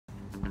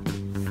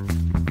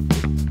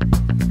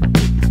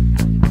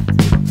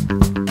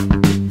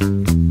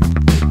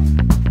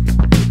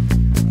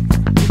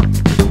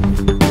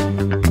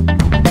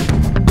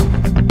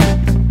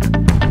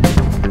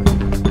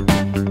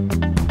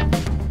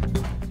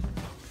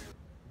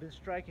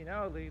striking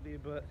out lately,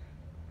 but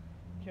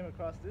came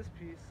across this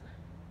piece.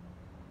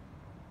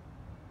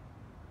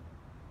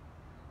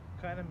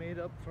 Kind of made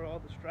up for all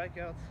the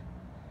strikeouts.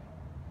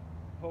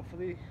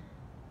 Hopefully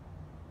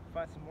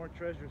find some more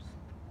treasures.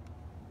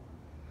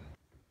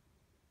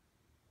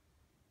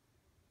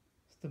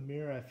 It's the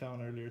mirror I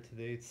found earlier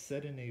today. It's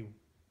set in a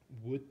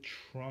wood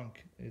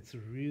trunk. It's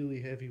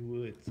really heavy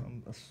wood, so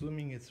I'm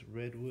assuming it's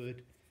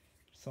redwood,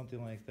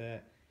 something like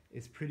that.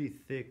 It's pretty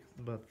thick,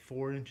 about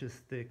 4 inches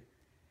thick.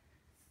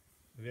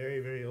 Very,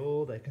 very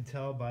old. I can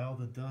tell by all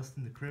the dust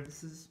in the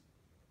crevices.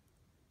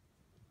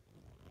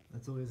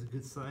 That's always a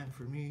good sign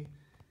for me.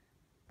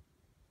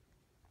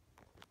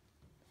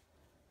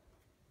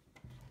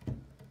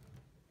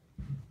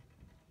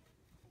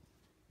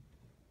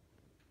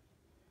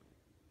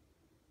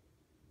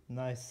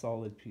 Nice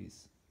solid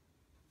piece.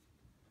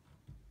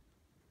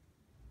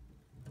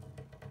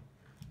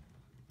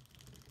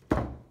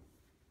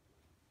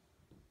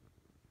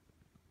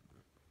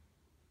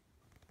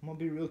 I'm gonna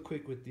be real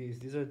quick with these.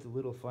 These are the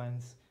little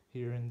finds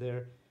here and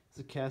there. It's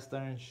a cast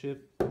iron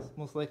ship. It's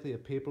most likely a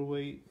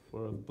paperweight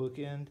or a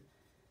bookend. It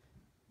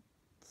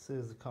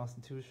says the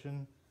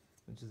Constitution,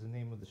 which is the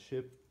name of the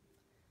ship.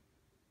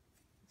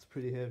 It's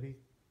pretty heavy.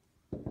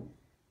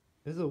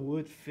 There's a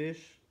wood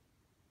fish.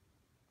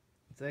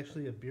 It's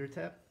actually a beer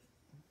tap.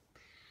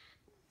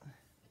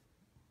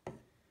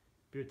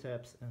 Beer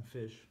taps and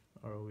fish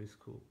are always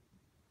cool.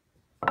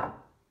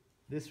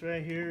 This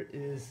right here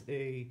is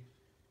a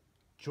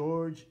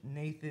George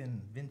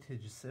Nathan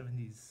vintage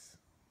 70s.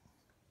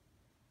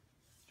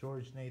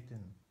 George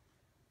Nathan.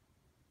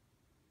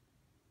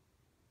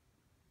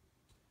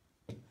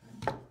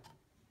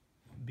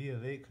 B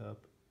of A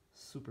cup,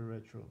 super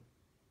retro.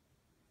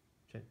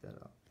 Check that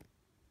out.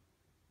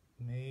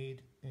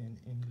 Made in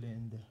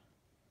England.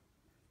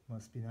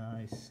 Must be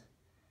nice.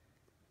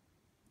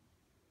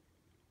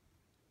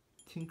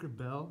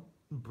 Tinkerbell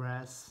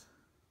brass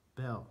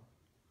bell.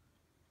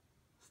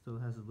 Still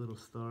has a little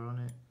star on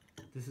it.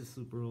 This is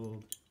super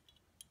old.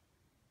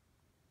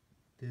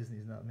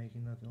 Disney's not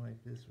making nothing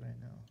like this right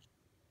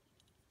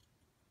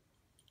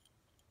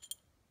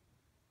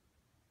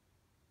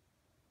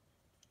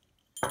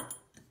now.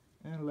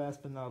 And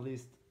last but not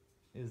least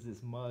is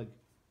this mug.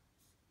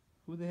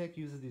 Who the heck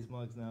uses these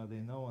mugs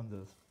nowadays? No one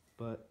does.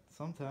 But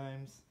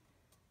sometimes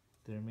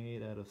they're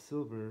made out of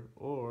silver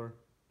or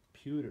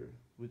pewter,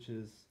 which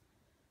is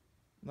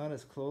not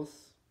as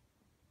close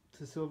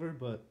to silver,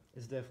 but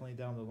it's definitely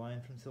down the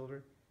line from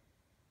silver.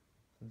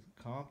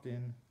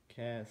 Compton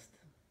cast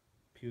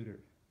pewter,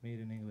 made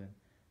in England.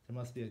 There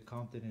must be a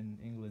Compton in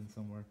England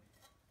somewhere.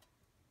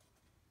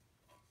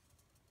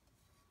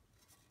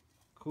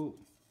 Cool.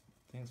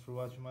 Thanks for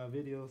watching my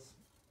videos.